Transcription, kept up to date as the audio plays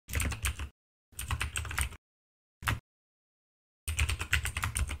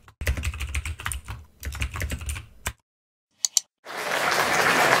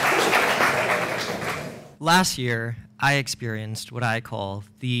Last year, I experienced what I call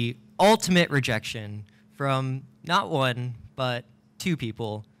the ultimate rejection from not one, but two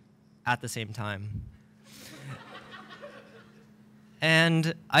people at the same time.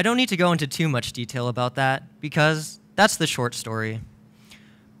 And I don't need to go into too much detail about that because that's the short story.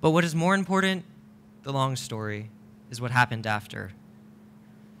 But what is more important, the long story, is what happened after.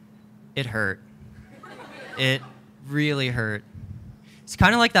 It hurt. It really hurt. It's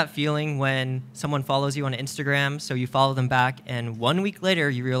kind of like that feeling when someone follows you on Instagram, so you follow them back, and 1 week later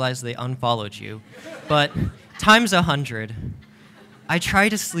you realize they unfollowed you. But times 100. I try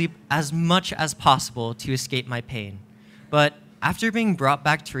to sleep as much as possible to escape my pain. But after being brought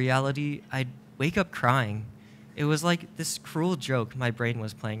back to reality, I'd wake up crying. It was like this cruel joke my brain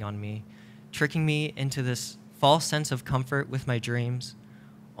was playing on me, tricking me into this false sense of comfort with my dreams,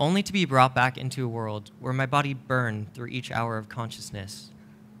 only to be brought back into a world where my body burned through each hour of consciousness.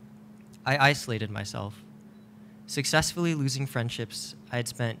 I isolated myself, successfully losing friendships I had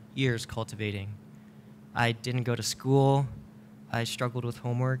spent years cultivating. I didn't go to school, I struggled with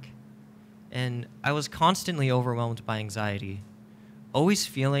homework, and I was constantly overwhelmed by anxiety, always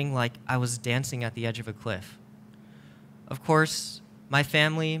feeling like I was dancing at the edge of a cliff. Of course, my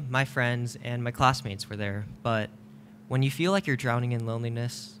family, my friends, and my classmates were there, but when you feel like you're drowning in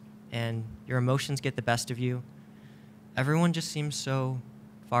loneliness and your emotions get the best of you, everyone just seems so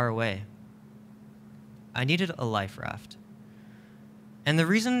far away. I needed a life raft. And the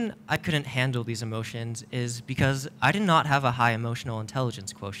reason I couldn't handle these emotions is because I did not have a high emotional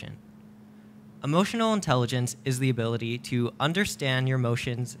intelligence quotient. Emotional intelligence is the ability to understand your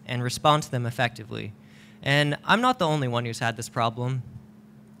emotions and respond to them effectively. And I'm not the only one who's had this problem.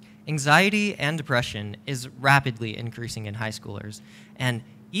 Anxiety and depression is rapidly increasing in high schoolers, and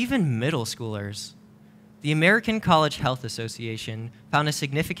even middle schoolers. The American College Health Association found a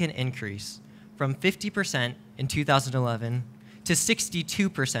significant increase from 50% in 2011 to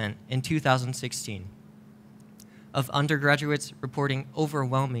 62% in 2016 of undergraduates reporting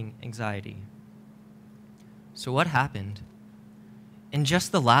overwhelming anxiety. So what happened? In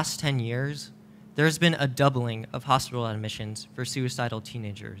just the last 10 years, there has been a doubling of hospital admissions for suicidal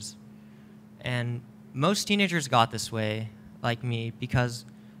teenagers. And most teenagers got this way, like me, because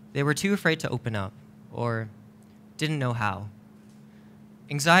they were too afraid to open up or didn't know how.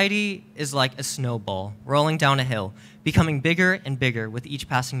 Anxiety is like a snowball rolling down a hill, becoming bigger and bigger with each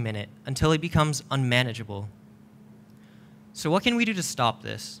passing minute until it becomes unmanageable. So what can we do to stop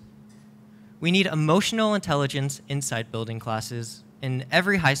this? We need emotional intelligence insight building classes in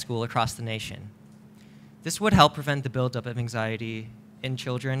every high school across the nation. This would help prevent the buildup of anxiety in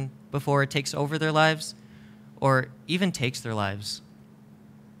children before it takes over their lives or even takes their lives.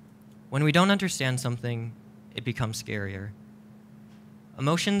 When we don't understand something, it becomes scarier.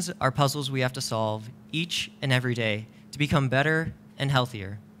 Emotions are puzzles we have to solve each and every day to become better and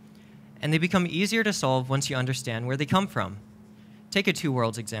healthier. And they become easier to solve once you understand where they come from. Take a two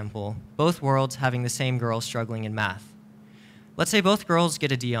worlds example, both worlds having the same girl struggling in math. Let's say both girls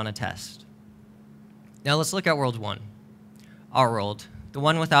get a D on a test. Now let's look at world one, our world, the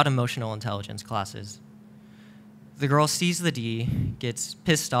one without emotional intelligence classes. The girl sees the D, gets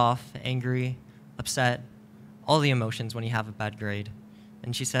pissed off, angry, upset, all the emotions when you have a bad grade,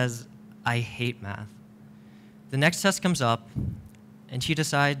 and she says, "I hate math." The next test comes up, and she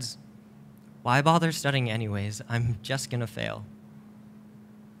decides, "Why bother studying anyways? I'm just gonna fail."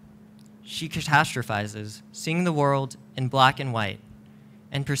 She catastrophizes, seeing the world in black and white,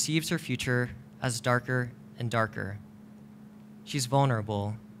 and perceives her future as darker and darker. She's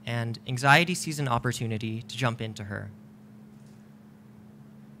vulnerable, and anxiety sees an opportunity to jump into her.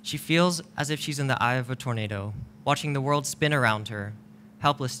 She feels as if she's in the eye of a tornado, watching the world spin around her,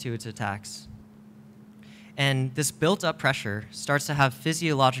 helpless to its attacks. And this built-up pressure starts to have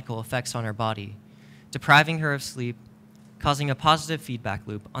physiological effects on her body, depriving her of sleep, causing a positive feedback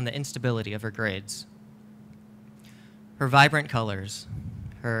loop on the instability of her grades. Her vibrant colors,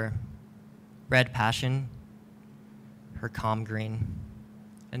 her red passion, her calm green,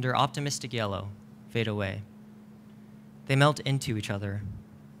 and her optimistic yellow fade away. They melt into each other,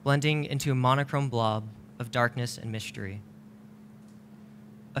 blending into a monochrome blob of darkness and mystery.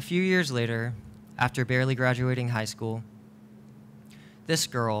 A few years later, after barely graduating high school, this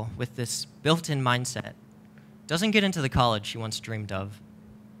girl with this built-in mindset doesn't get into the college she once dreamed of.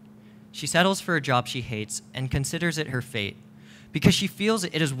 She settles for a job she hates and considers it her fate because she feels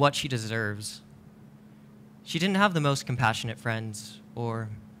it is what she deserves. She didn't have the most compassionate friends or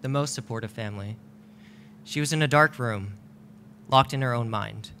the most supportive family. She was in a dark room, locked in her own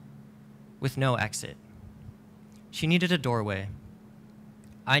mind, with no exit. She needed a doorway.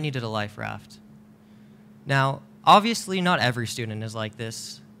 I needed a life raft. Now, obviously not every student is like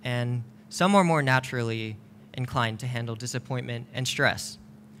this, and some are more naturally inclined to handle disappointment and stress.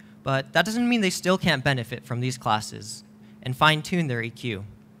 But that doesn't mean they still can't benefit from these classes and fine-tune their EQ.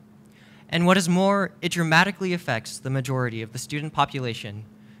 And what is more, it dramatically affects the majority of the student population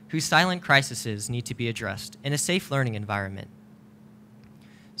whose silent crises need to be addressed in a safe learning environment.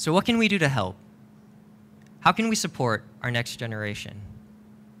 So what can we do to help? How can we support our next generation?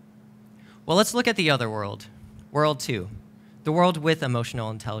 Well, let's look at the other world, World 2, the world with emotional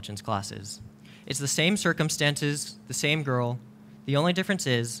intelligence classes. It's the same circumstances, the same girl. The only difference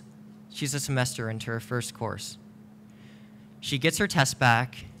is she's a semester into her first course. She gets her test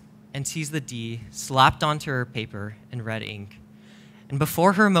back and sees the D slapped onto her paper in red ink. And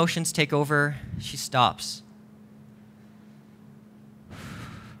before her emotions take over, she stops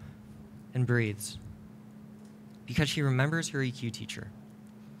and breathes because she remembers her EQ teacher.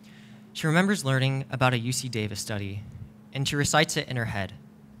 She remembers learning about a UC Davis study, and she recites it in her head.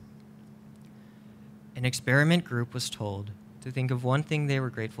 An experiment group was told to think of one thing they were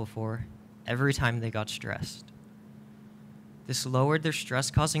grateful for every time they got stressed. This lowered their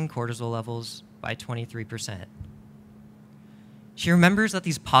stress-causing cortisol levels by 23%. She remembers that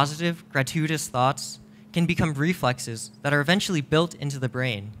these positive, gratuitous thoughts can become reflexes that are eventually built into the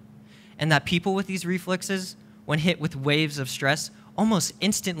brain, and that people with these reflexes, when hit with waves of stress, almost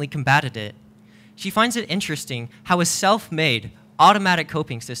instantly combated it. She finds it interesting how a self-made, automatic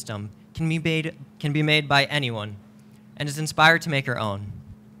coping system can be made by anyone, and is inspired to make her own.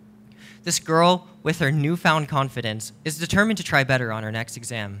 This girl, with her newfound confidence, is determined to try better on her next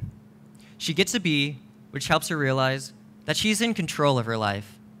exam. She gets a B, which helps her realize that she's in control of her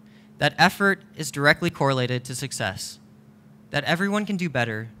life, that effort is directly correlated to success, that everyone can do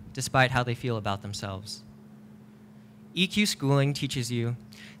better despite how they feel about themselves. EQ schooling teaches you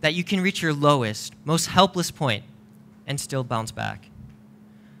that you can reach your lowest, most helpless point and still bounce back.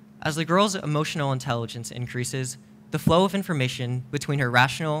 As the girl's emotional intelligence increases, the flow of information between her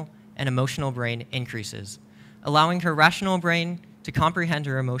rational and emotional brain increases, allowing her rational brain to comprehend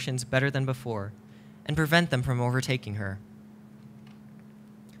her emotions better than before and prevent them from overtaking her.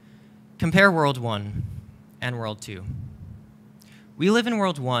 Compare World 1 and World 2. We live in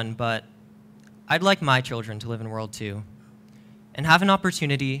World 1, but I'd like my children to live in World 2 and have an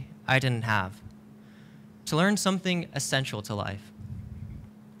opportunity I didn't have, to learn something essential to life.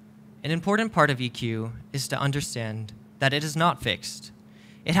 An important part of EQ is to understand that it is not fixed.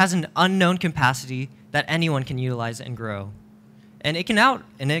 It has an unknown capacity that anyone can utilize and grow. And it can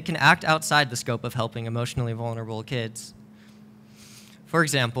act outside the scope of helping emotionally vulnerable kids. For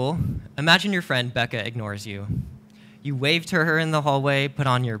example, imagine your friend Becca ignores you. You wave to her in the hallway, put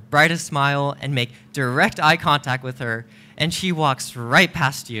on your brightest smile, and make direct eye contact with her, and she walks right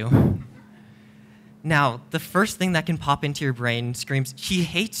past you. Now, the first thing that can pop into your brain screams, "She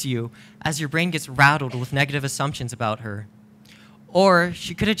hates you," as your brain gets rattled with negative assumptions about her. Or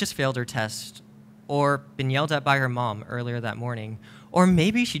she could have just failed her test, or been yelled at by her mom earlier that morning, or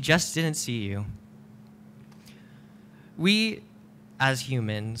maybe she just didn't see you. We, as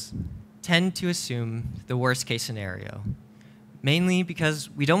humans, tend to assume the worst case scenario, mainly because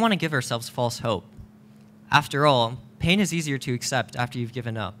we don't want to give ourselves false hope. After all, pain is easier to accept after you've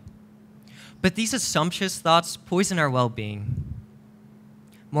given up. But these assumptuous thoughts poison our well-being.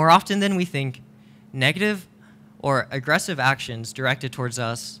 More often than we think, negative or aggressive actions directed towards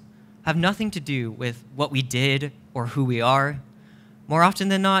us have nothing to do with what we did or who we are. More often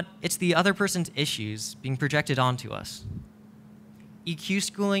than not, it's the other person's issues being projected onto us. EQ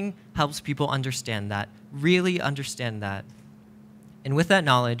schooling helps people understand that, really understand that. And with that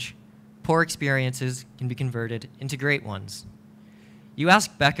knowledge, poor experiences can be converted into great ones. You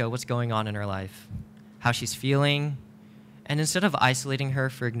ask Becca what's going on in her life, how she's feeling, and instead of isolating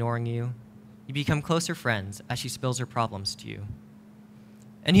her for ignoring you, you become closer friends as she spills her problems to you.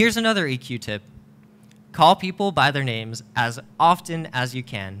 And here's another EQ tip. Call people by their names as often as you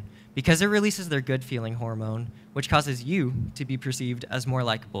can, because it releases their good feeling hormone, which causes you to be perceived as more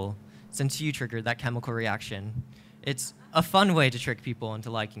likable, since you triggered that chemical reaction. It's a fun way to trick people into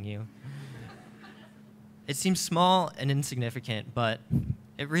liking you. It seems small and insignificant, but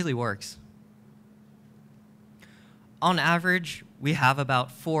it really works. On average, we have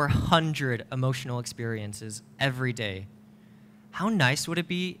about 400 emotional experiences every day. How nice would it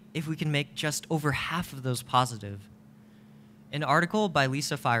be if we can make just over half of those positive? An article by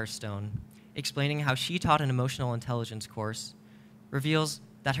Lisa Firestone explaining how she taught an emotional intelligence course reveals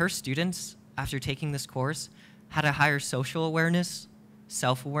that her students, after taking this course, had a higher social awareness,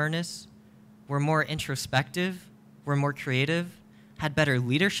 self-awareness, were more introspective, were more creative, had better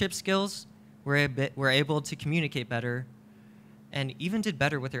leadership skills, were able to communicate better, and even did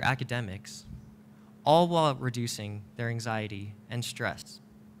better with their academics, all while reducing their anxiety and stress.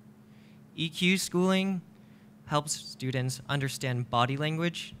 EQ schooling helps students understand body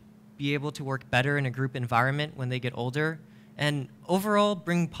language, be able to work better in a group environment when they get older, and overall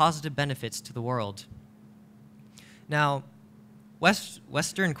bring positive benefits to the world. Now,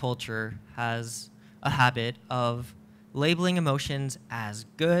 Western culture has a habit of labeling emotions as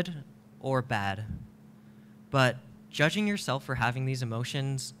good or bad, but judging yourself for having these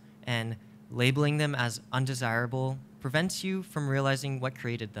emotions and labeling them as undesirable prevents you from realizing what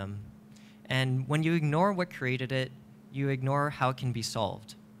created them. And when you ignore what created it, you ignore how it can be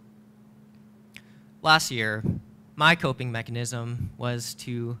solved. Last year, my coping mechanism was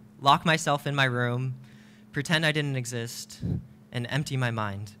to lock myself in my room, pretend I didn't exist, and empty my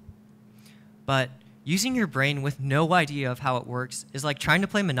mind. But using your brain with no idea of how it works is like trying to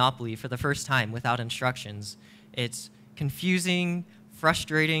play Monopoly for the first time without instructions. It's confusing,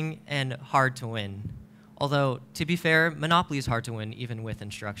 frustrating, and hard to win. Although, to be fair, Monopoly is hard to win even with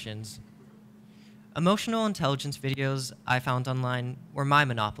instructions. Emotional intelligence videos I found online were my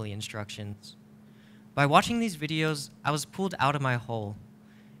Monopoly instructions. By watching these videos, I was pulled out of my hole.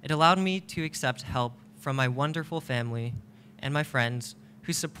 It allowed me to accept help from my wonderful family and my friends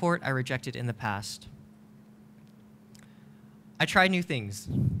whose support I rejected in the past. I tried new things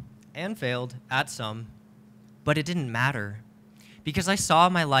and failed at some, but it didn't matter because I saw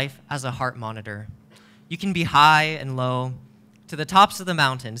my life as a heart monitor. You can be high and low, to the tops of the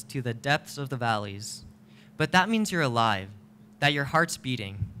mountains, to the depths of the valleys, but that means you're alive, that your heart's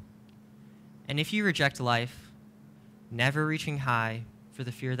beating. And if you reject life, never reaching high for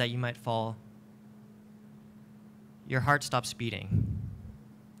the fear that you might fall, your heart stops beating.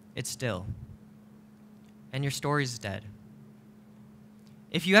 It's still. And your story's dead.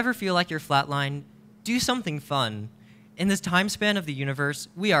 If you ever feel like you're flatlined, do something fun. In this time span of the universe,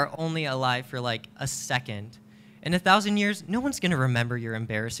 we are only alive for like a second. In 1,000 years, no one's gonna remember your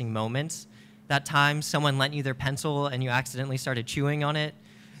embarrassing moments. That time someone lent you their pencil and you accidentally started chewing on it.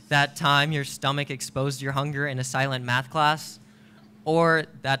 That time your stomach exposed your hunger in a silent math class. Or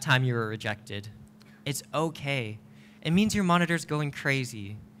that time you were rejected. It's okay. It means your monitor's going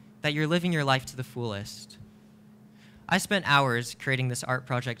crazy, that you're living your life to the fullest. I spent hours creating this art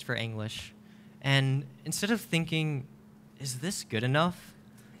project for English, and instead of thinking, is this good enough,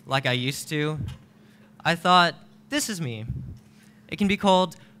 like I used to, I thought, this is me. It can be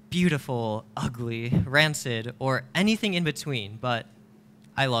called beautiful, ugly, rancid, or anything in between, but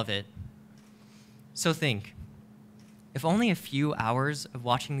I love it. So think, if only a few hours of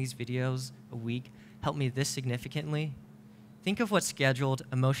watching these videos a week helped me this significantly, think of what scheduled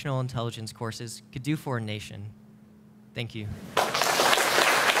emotional intelligence courses could do for a nation. Thank you.